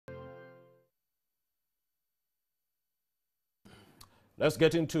Let's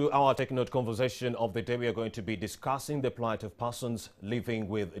get into our TechNote conversation of the day. We are going to be discussing the plight of persons living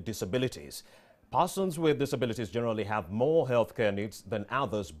with disabilities. Persons with disabilities generally have more healthcare needs than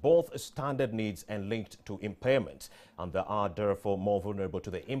others, both standard needs and linked to impairment, and they are therefore more vulnerable to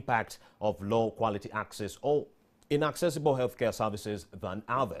the impact of low quality access or inaccessible healthcare services than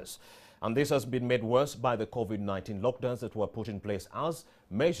others. And this has been made worse by the COVID-19 lockdowns that were put in place as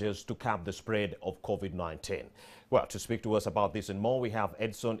measures to cap the spread of COVID-19. Well, to speak to us about this and more, we have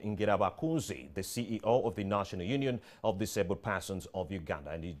Edson Ingirabakunzi, the CEO of the National Union of Disabled Persons of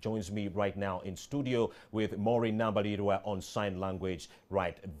Uganda. And he joins me right now in studio with Maureen Nambalirwa on sign language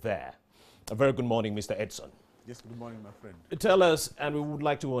right there. A very good morning, Mr. Edson. Yes, good morning, my friend. Tell us, and we would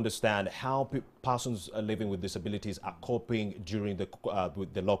like to understand how persons living with disabilities are coping during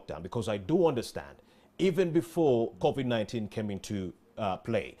with the lockdown, because I do understand, even before COVID-19 came into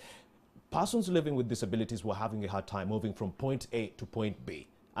play, persons living with disabilities were having a hard time moving from point A to point B.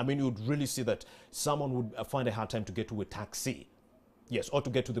 I mean, you would really see that someone would find a hard time to get to a taxi. Yes, or to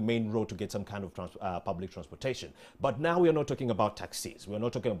get to the main road to get some kind of public transportation. But now we are not talking about taxis. We are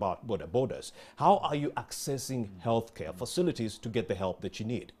not talking about borders. How are you accessing healthcare facilities to get the help that you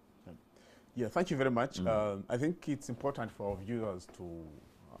need? Yeah, thank you very much. I think it's important for our viewers to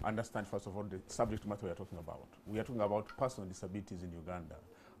understand, first of all, the subject matter we are talking about. We are talking about persons with disabilities in Uganda,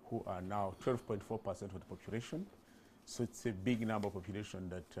 who are now 12.4% of the population. So it's a big number of population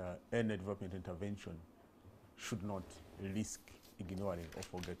that any development intervention should not risk ignoring or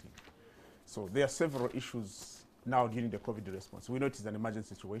forgetting. So there are several issues now during the COVID response. We know it is an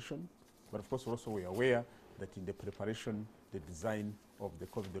emergency situation, but of course also we are aware that in the preparation, the design of the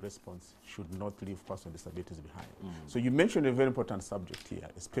COVID response should not leave persons with disabilities behind. So you mentioned a very important subject here,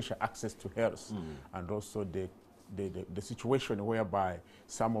 especially access to health, and also the situation whereby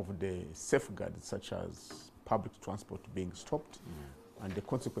some of the safeguards such as public transport being stopped and the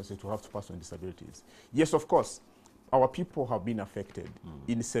consequences to have to persons with disabilities. Yes, of course, our people have been affected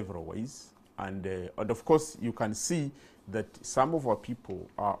in several ways, and of course you can see that some of our people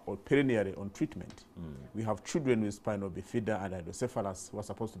are perennially on treatment. We have children with spinal bifida and hydrocephalus who are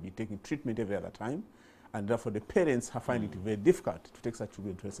supposed to be taking treatment every other time, and therefore the parents are finding it very difficult to take such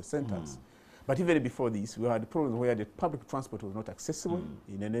children to health centers. But even before this, we had problems where the public transport was not accessible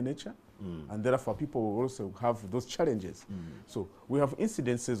in any nature, and therefore people will also have those challenges. So we have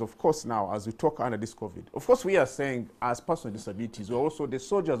incidences, of course, now as we talk under this COVID. Of course, we are saying as persons with disabilities, we're also the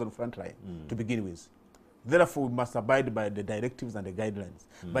soldiers on the front line to begin with. Therefore, we must abide by the directives and the guidelines.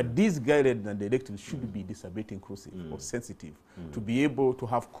 But these guidelines and directives should be disability inclusive or sensitive to be able to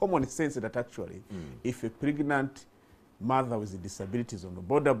have common sense that actually, if a pregnant mother with disabilities on the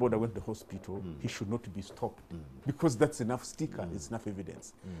border went to the hospital, he should not be stopped because that's enough sticker, it's enough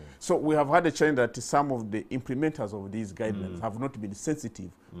evidence. So we have had a challenge that some of the implementers of these guidelines have not been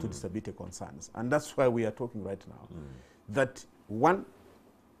sensitive to disability concerns. And that's why we are talking right now. That one,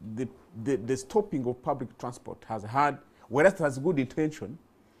 the stopping of public transport has had, whereas it has good intention,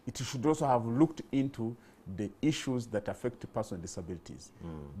 it should also have looked into the issues that affect persons with disabilities.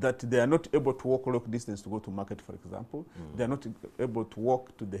 That they are not able to walk a long distance to go to market, for example. They are not able to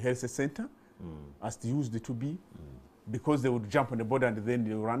walk to the health center as they used to be, because they would jump on the border and then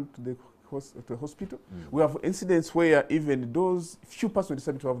they run to the hospital. We have incidents where even those few persons with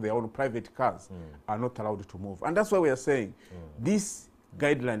disabilities who have their own private cars are not allowed to move. And that's why we are saying these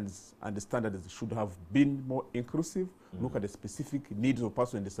guidelines and the standards should have been more inclusive, look at the specific needs of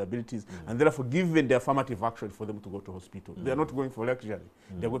persons with disabilities, and therefore given the affirmative action for them to go to hospital. They are not going for luxury.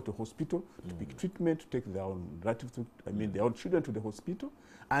 They are going to hospital to pick treatment, to take their own relatives, their own children to the hospital.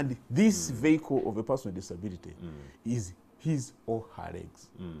 And this vehicle of a person with disability is his or her legs.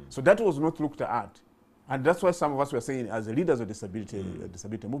 So that was not looked at. And that's why some of us were saying, as leaders of disability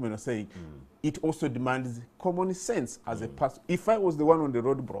movement, are saying it also demands common sense as a person. If I was the one on the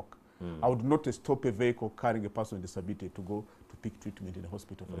roadblock, I would not stop a vehicle carrying a person with disability to go to pick treatment in the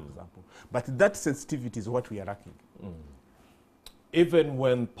hospital, for example. But that sensitivity is what we are lacking. Even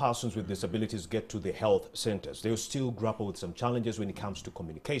when persons with disabilities get to the health centers, they'll still grapple with some challenges when it comes to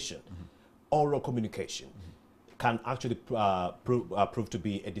communication. Oral communication can actually prove to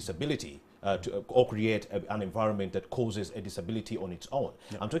be a disability. Or create an environment that causes a disability on its own.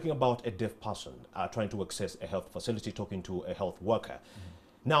 I'm talking about a deaf person trying to access a health facility, talking to a health worker.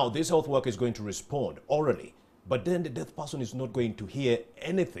 Now, this health worker is going to respond orally, but then the deaf person is not going to hear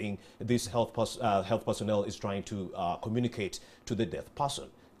anything this health personnel is trying to communicate to the deaf person.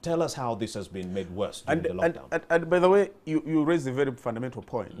 Tell us how this has been made worse during the lockdown. And by the way, you raise a very fundamental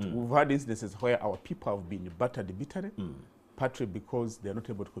point. We've had instances where our people have been battered bitterly. partly because they are not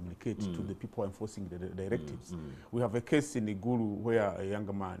able to communicate to the people enforcing the directives. We have a case in Igulu where a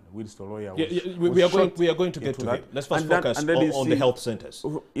younger man, Winston lawyer, we are going to get to that. Let's first focus on the health centers.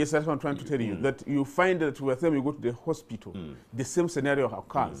 Yes, that's what I'm trying to tell you. That you find that by the time you go to the hospital, the same scenario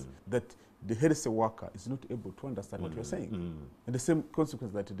occurs, that the health worker is not able to understand what you're saying. And the same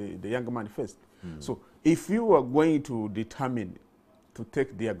consequence that the younger man faced. So if you are going to determine to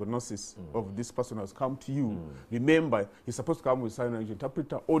take the diagnosis of this person who has come to you, remember, he's supposed to come with a sign language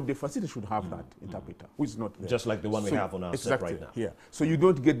interpreter, or the facility should have that interpreter, who is not there. Just like the one we have on our set right now. Yeah. So you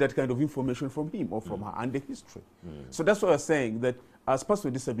don't get that kind of information from him or from her and the history. So that's why we're saying that as persons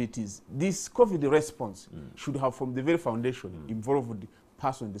with disabilities, this COVID response should have from the very foundation involved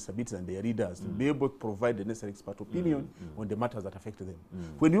persons with disabilities and their leaders to be able to provide the necessary expert opinion on the matters that affect them.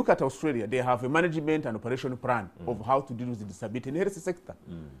 When you look at Australia, they have a management and operation plan of how to deal with the disability in the health sector.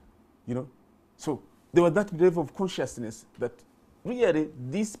 You know, so there was that level of consciousness that really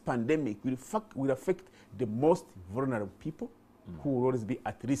this pandemic will affect the most vulnerable people who will always be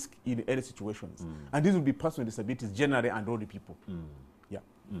at risk in any situations. And these will be persons with disabilities generally and older people. Yeah.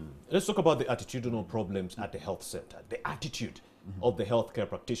 Let's talk about the attitudinal problems at the health center, the attitude of the healthcare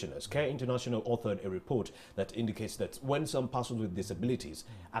practitioners. Care International authored a report that indicates that when some persons with disabilities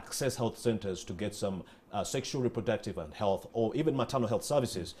access health centers to get some sexual, reproductive and health or even maternal health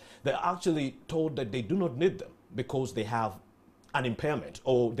services, they're actually told that they do not need them because they have an impairment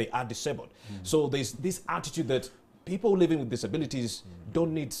or they are disabled. So there's this attitude that people living with disabilities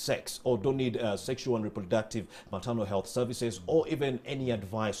don't need sex or don't need sexual and reproductive maternal health services or even any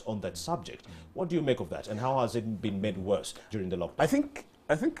advice on that subject. What do you make of that, and how has it been made worse during the lockdown?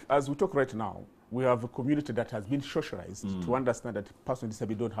 I think as we talk right now, we have a community that has been socialized to understand that persons with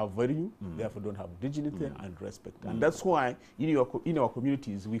disability don't have value, therefore don't have dignity and respect. And that's why in our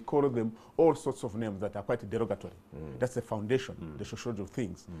communities, we call them all sorts of names that are quite derogatory. That's the foundation, the sociology of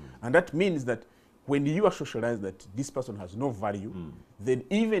things. And that means that when you are socialized that this person has no value, then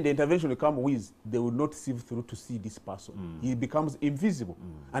even the intervention will come with, they will not sieve through to see this person. He becomes invisible.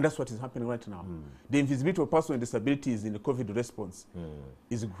 And that's what is happening right now. The invisibility of persons with disabilities in the COVID response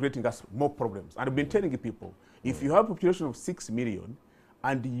is creating us more problems. And I've been telling people, if you have a population of 6 million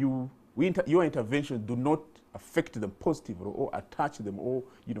and your interventions do not affect them positively or attach them or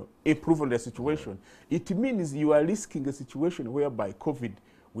improve on their situation, it means you are risking a situation whereby COVID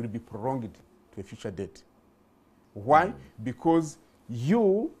will be prolonged to a future date. Why? Because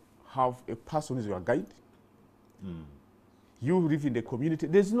you have a person who is your guide. You live in the community.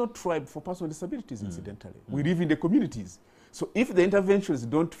 There's no tribe for persons with disabilities, incidentally. We live in the communities. So if the interventions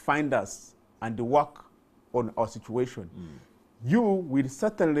don't find us and work on our situation, you will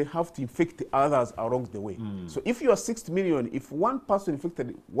certainly have to infect others along the way. So if you are 6 million, if one person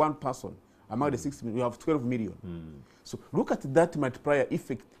infected one person among the 6 million, you have 12 million. So look at that multiplier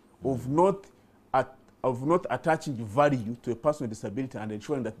effect of not attaching value to a person with disability and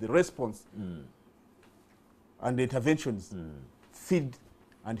ensuring that the response and the interventions feed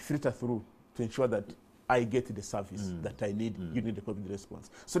and filter through to ensure that I get the service that I need, you need the COVID response.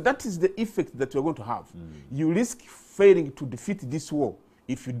 So that is the effect that you're going to have. You risk failing to defeat this war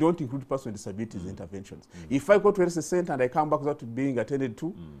if you don't include persons with disabilities interventions. If I go to a health center and I come back without being attended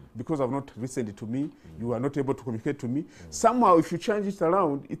to because I've not listened to me, you are not able to communicate to me, somehow if you change it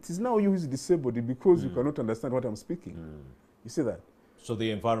around, it is now you who is disabled because you cannot understand what I'm speaking. You see that? So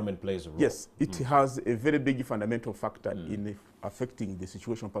the environment plays a role. Yes, it has a very big fundamental factor in affecting the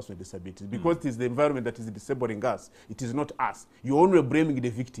situation of persons with disabilities because it is the environment that is disabling us. It is not us. You're only blaming the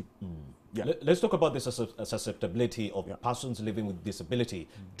victim. Yeah. Let's talk about the susceptibility of persons living with disability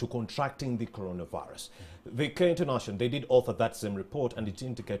to contracting the coronavirus. The Care International, they did author that same report, and it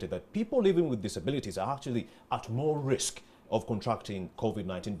indicated that people living with disabilities are actually at more risk of contracting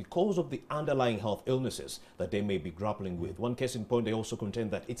COVID-19 because of the underlying health illnesses that they may be grappling with. One case in point, they also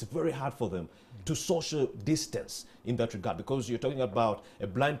contend that it's very hard for them to social distance in that regard, because you're talking about a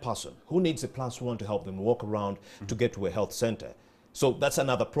blind person who needs a +1 to help them walk around to get to a health center. So that's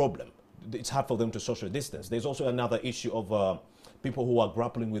another problem. It's hard for them to social distance. There's also another issue of people who are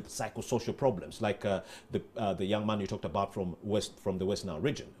grappling with psychosocial problems, like the young man you talked about from the West Nile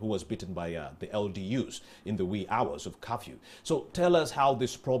region, who was bitten by the LDUs in the wee hours of curfew. So tell us how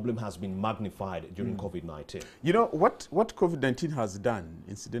this problem has been magnified during COVID-19. You know, what COVID-19 has done,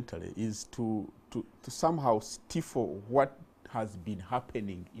 incidentally, is to somehow stifle what has been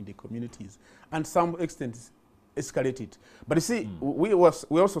happening in the communities, and some extent escalate it. But you see, we're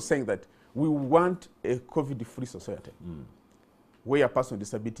also saying that we want a COVID-free society where persons with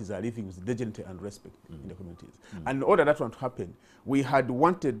disabilities are living with dignity and respect in the communities. And in order that one to happen, we had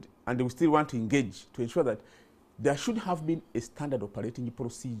wanted, and we still want to engage to ensure that there should have been a standard operating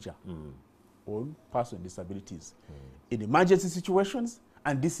procedure on persons with disabilities in emergency situations,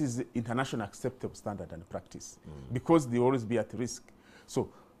 and this is international acceptable standard and practice because they always be at risk. So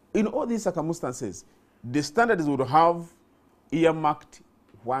in all these circumstances, the standards would have earmarked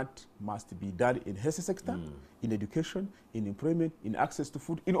what must be done in health sector, in education, in employment, in access to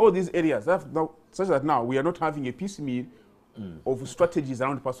food, in all these areas. Such that now we are not having a piecemeal of strategies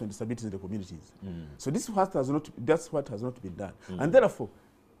around persons with disabilities in the communities. So this that's what has not been done. And therefore,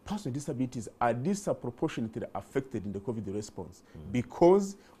 persons with disabilities are disproportionately affected in the COVID response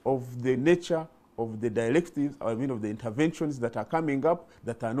because of the nature of the directives, of the interventions that are coming up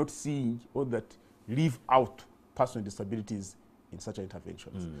that are not seeing or that leave out persons with disabilities in such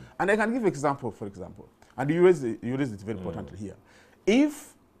interventions. And I can give an example, for example, and you raised it very importantly here.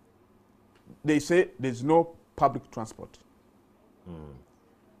 If they say there's no public transport,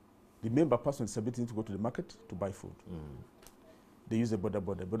 remember, persons with disabilities need to go to the market to buy food. They use a border.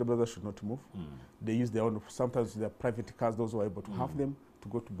 Border should not move. They use their own, sometimes their private cars, those who are able to have them, to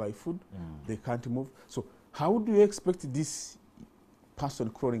go to buy food. They can't move. So how do you expect this person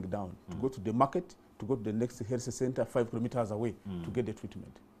crawling down to go to the market, to go to the next health center 5 kilometers away to get the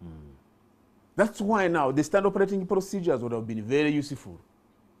treatment? That's why now the standard operating procedures would have been very useful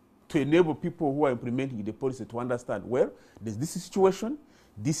to enable people who are implementing the policy to understand, well, there's this situation,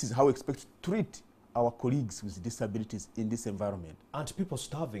 this is how we expect to treat our colleagues with disabilities in this environment. And people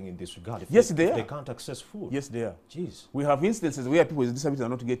starving in this regard. Yes, they are. They can't access food. Yes, they are. Jeez. We have instances where people with disabilities are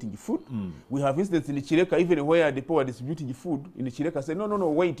not getting food. We have instances in Chileka, even where the poor are distributing food, in Chileka say, no,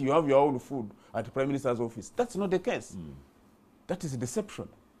 wait, you have your own food at the Prime Minister's office. That's not the case. That is a deception.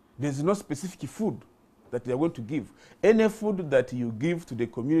 There's no specific food that they are going to give. Any food that you give to the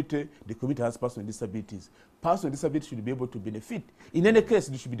community has persons with disabilities. Persons with disabilities should be able to benefit. In any case,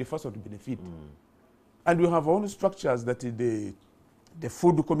 they should be the first one to benefit. And we have our own structures that the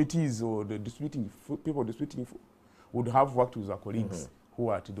food committees or the people distributing food would have worked with our colleagues who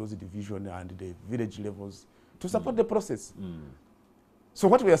are at those division and the village levels to support the process. So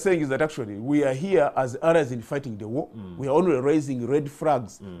what we are saying is that actually we are here as allies in fighting the war. We are only raising red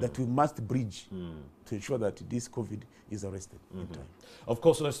flags that we must bridge to ensure that this COVID is arrested in time. Of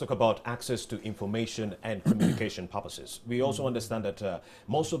course, let's talk about access to information and communication purposes. We also understand that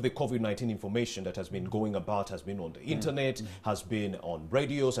most of the COVID-19 information that has been going about has been on the internet, has been on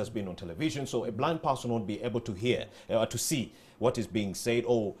radios, has been on television. So a blind person won't be able to hear, to see what is being said,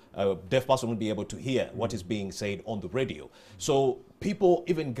 or a deaf person won't be able to hear what is being said on the radio. So people,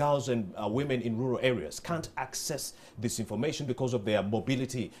 even girls and women in rural areas, can't access this information because of their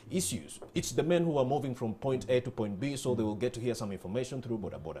mobility issues. It's the men who are moving from point A to point B, so they will get to hear some information through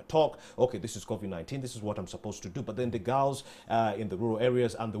border talk. Okay, this is COVID-19, this is what I'm supposed to do. But then the girls in the rural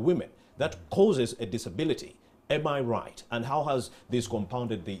areas and the women, that causes a disability. Am I right? And how has this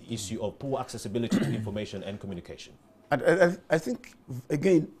compounded the issue of poor accessibility to information and communication? And I think,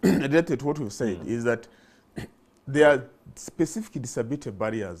 again, related to what we've said, is that there are specific disability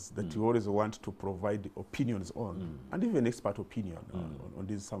barriers that you always want to provide opinions on, and even expert opinion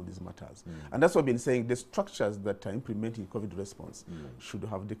on some of these matters. And that's what I've been saying, the structures that are implementing COVID response should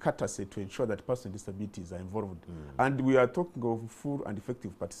have the courtesy to ensure that persons with disabilities are involved. And we are talking of full and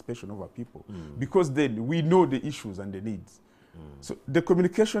effective participation of our people, because then we know the issues and the needs. So the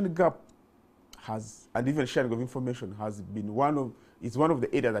communication gap has, and even sharing of information has been one of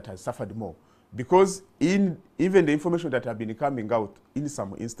the areas that has suffered more, because even the information that have been coming out in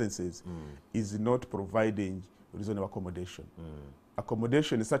some instances is not providing reasonable accommodation.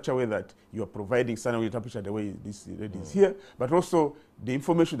 Accommodation in such a way that you are providing standard temperature the way this lady is here, but also the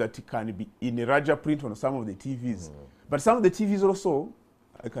information that can be in a larger print on some of the TVs. But some of the TVs also,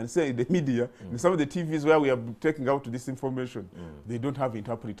 I can say the media, in some of the TVs where we are taking out this information, they don't have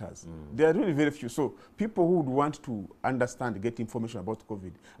interpreters. There are really very few. So people who would want to understand, get information about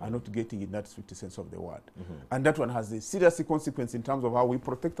COVID are not getting in that strict sense of the word. And that one has a serious consequence in terms of how we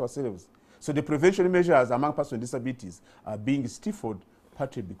protect ourselves. So the prevention measures among persons with disabilities are being stifled,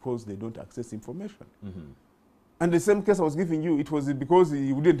 partly because they don't access information. And the same case I was giving you, it was because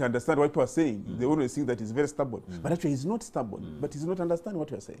he wouldn't understand what you are saying. They always think that he's very stubborn. But actually he's not stubborn, but he's not understanding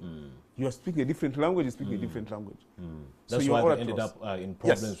what you are saying. You are speaking a different language, he's speaking a different language. That's so why they ended up in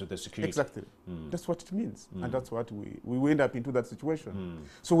problems with the security. Exactly. That's what it means. And that's what we end up into that situation.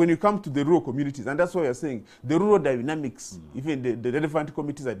 So when you come to the rural communities, and that's why you're saying, the rural dynamics, even the relevant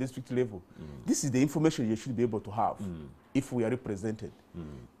committees at district level, this is the information you should be able to have if we are represented.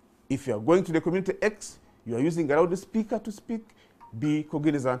 If you are going to the community X, you are using a loudspeaker to speak, be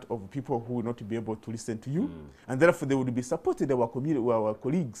cognizant of people who will not be able to listen to you, and therefore they would be supported, our community, our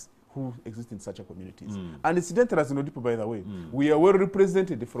colleagues who exist in such a communities. And incidentally, as Nodipo, by the way, we are well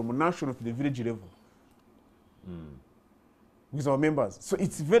represented from national to the village level with our members. So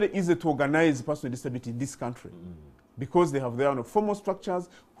it's very easy to organize person with disability in this country because they have their own formal structures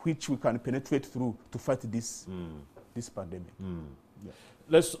which we can penetrate through to fight this pandemic. Yeah.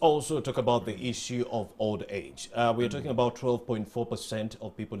 Let's also talk about the issue of old age. We are talking about 12.4%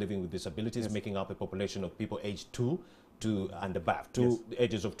 of people living with disabilities, making up a population of people aged 2 and above,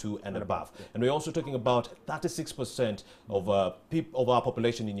 ages of 2 and above. Yeah. And we're also talking about 36% of our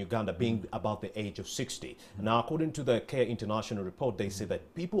population in Uganda being about the age of 60. Now, according to the Care International report, they say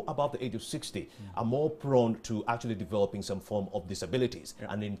that people above the age of 60 are more prone to actually developing some form of disabilities,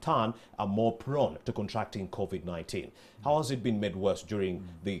 and in turn are more prone to contracting COVID-19. How has it been made worse during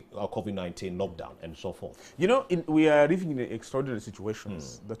the COVID-19 lockdown and so forth? You know, we are living in extraordinary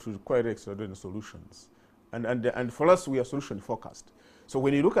situations that require extraordinary solutions. And for us, we are solution focused. So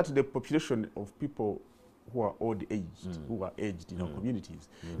when you look at the population of people who are old aged, who are aged in our communities,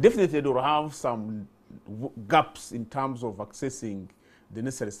 definitely they will have some gaps in terms of accessing the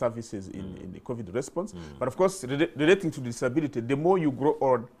necessary services in the COVID response. But of course, relating to disability, the more you grow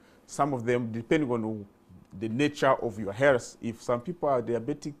old, some of them, depending on the nature of your health, if some people are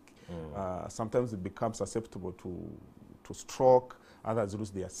diabetic, sometimes they become susceptible to stroke, others lose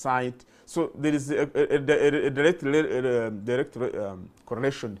their sight. So there is a direct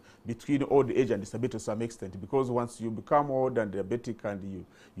correlation between old age and disability to some extent, because once you become old and diabetic and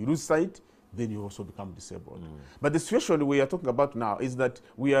you lose sight, then you also become disabled. But the situation we are talking about now is that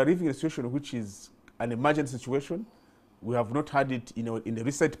we are living in a situation which is an emergent situation. We have not had it in the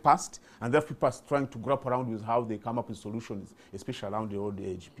recent past, and therefore people are trying to grapple around with how they come up with solutions, especially around the old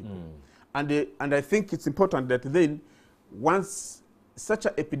age people. And I think it's important that then, once such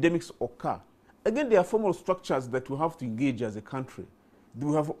epidemics occur, again, there are formal structures that we have to engage as a country.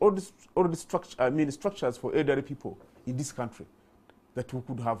 We have all the structures for elderly people in this country that we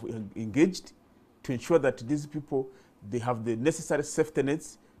could have engaged to ensure that these people, they have the necessary safety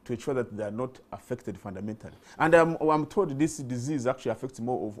nets to ensure that they are not affected fundamentally. And I'm told this disease actually affects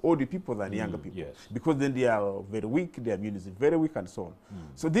more of older people than younger people, because then they are very weak, their immune is very weak, and so on.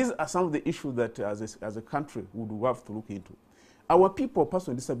 So these are some of the issues that as a country we would have to look into. Our people,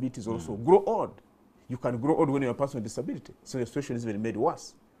 person with disabilities, also grow old. You can grow old when you're a person with disability, so the situation is even made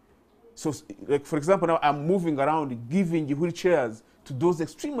worse. So, like, for example, now I'm moving around giving wheelchairs to those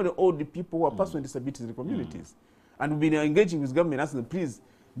extremely old people who are person with disabilities in the communities. And we've been engaging with government, asking them, please,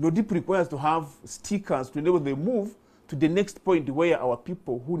 NODIP requires to have stickers to enable them move to the next point where our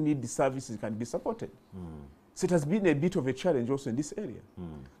people who need the services can be supported. So it has been a bit of a challenge also in this area.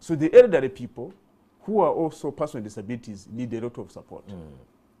 So the elderly people who are also person with disabilities need a lot of support.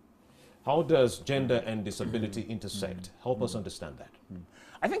 How does gender and disability intersect? Help us understand that.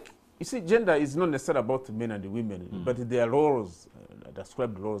 I think, you see, gender is not necessarily about men and women, but there are roles,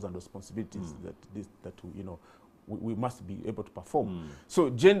 described roles and responsibilities that we must be able to perform. So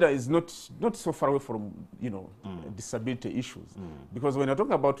gender is not so far away from disability issues, because when you're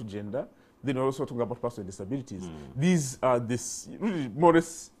talking about gender, then we're also talking about person with disabilities. These are really more or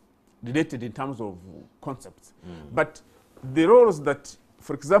less related in terms of concepts, but the roles that,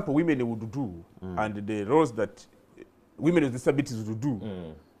 for example, women would do, and the roles that women with disabilities would do,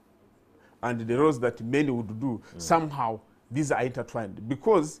 and the roles that men would do, somehow these are intertwined,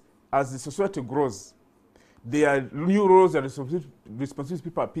 because as the society grows, there are new roles and responsibilities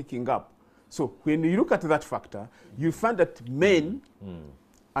people are picking up. So when you look at that factor, you find that men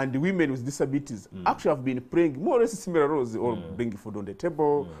and the women with disabilities actually have been playing more or less similar roles, or bringing food on the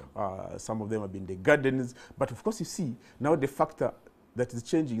table. Some of them have been the gardens. But of course, you see, now the factor that is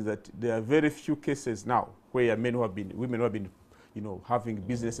changing is that there are very few cases now where women who have been, having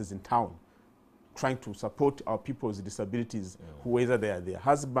businesses in town, trying to support our people with disabilities, who whether they are their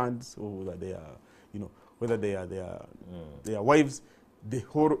husbands or whether they are, whether they are their wives. The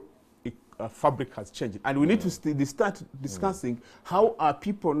whole fabric has changed, and we need to start discussing how are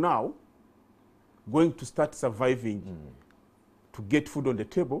people now going to start surviving to get food on the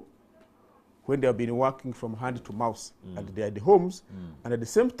table when they have been working from hand to mouth and they are at the homes, and at the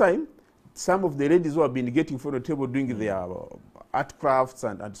same time, some of the ladies who have been getting food on the table doing their art crafts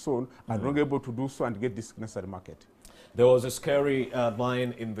and so on are not able to do so and get this necessary market. There was a scary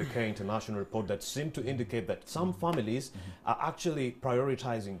line in the Care International report that seemed to indicate that some families are actually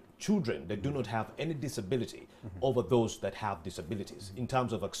prioritizing children that do not have any disability over those that have disabilities in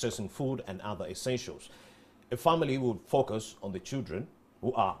terms of accessing food and other essentials. A family would focus on the children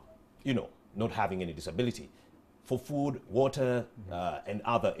who are, not having any disability. for food, water, and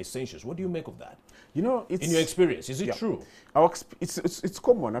other essentials. What do you make of that? You know, it's... In your experience, is it true? It's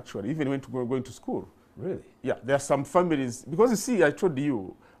common, actually, even when going to school. Really? Yeah, there are some families, because you see, I told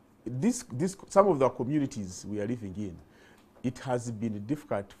you, some of the communities we are living in, it has been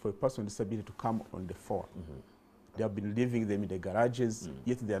difficult for a person with disability to come on the phone. They have been leaving them in the garages,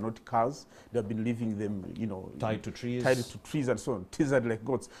 yet they are not cars. They have been leaving them, you know, tied to trees and so on, tethered like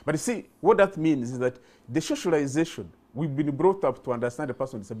goats. But you see, what that means is that the socialization, we've been brought up to understand the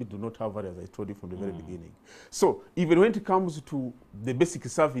person with disability do not have value, as I told you from the very beginning. So even when it comes to the basic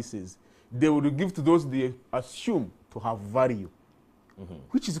services, they will give to those they assume to have value,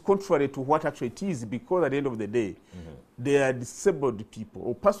 which is contrary to what actually it is, because at the end of the day, there are disabled people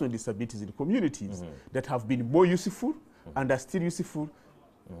or persons with disabilities in communities that have been more useful and are still useful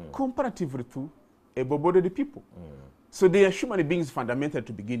comparatively to able-bodied people. So they are human beings fundamentally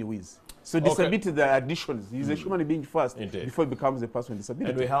to begin with. So disability, the additions, he's a human being first before he becomes a person with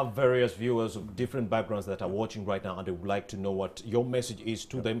disability. And we have various viewers of different backgrounds that are watching right now, and they would like to know what your message is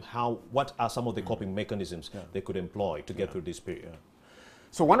to them. What are some of the coping mechanisms they could employ to get through this period?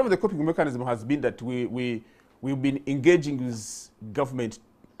 So one of the coping mechanisms has been that we've been engaging with government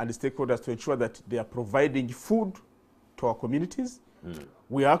and the stakeholders to ensure that they are providing food to our communities.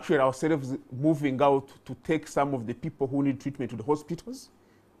 We are actually ourselves moving out to take some of the people who need treatment to the hospitals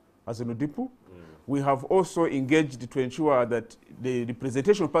as an Odipu. We have also engaged to ensure that the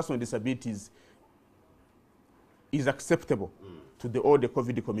representation of persons with disabilities is acceptable to all the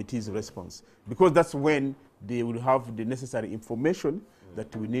COVID committee's response, because that's when they will have the necessary information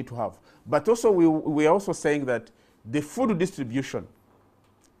that we need to have. But also we are also saying that the food distribution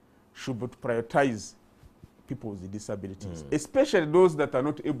should prioritize people with disabilities, especially those that are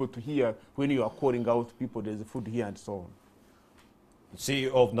not able to hear when you are calling out people, there's food here and so on.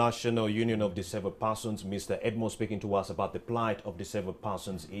 CEO of National Union of Disabled Persons, Mr. Edmond, speaking to us about the plight of disabled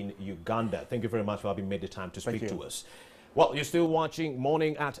persons in Uganda. Thank you very much for having made the time to speak to us. Well, you're still watching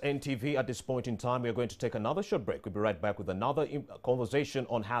Morning at NTV. At this point in time, we are going to take another short break. We'll be right back with another conversation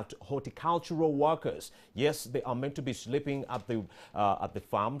on how horticultural workers, yes, they are meant to be sleeping at the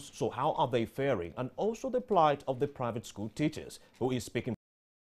farms. So how are they faring? And also the plight of the private school teachers, who is speaking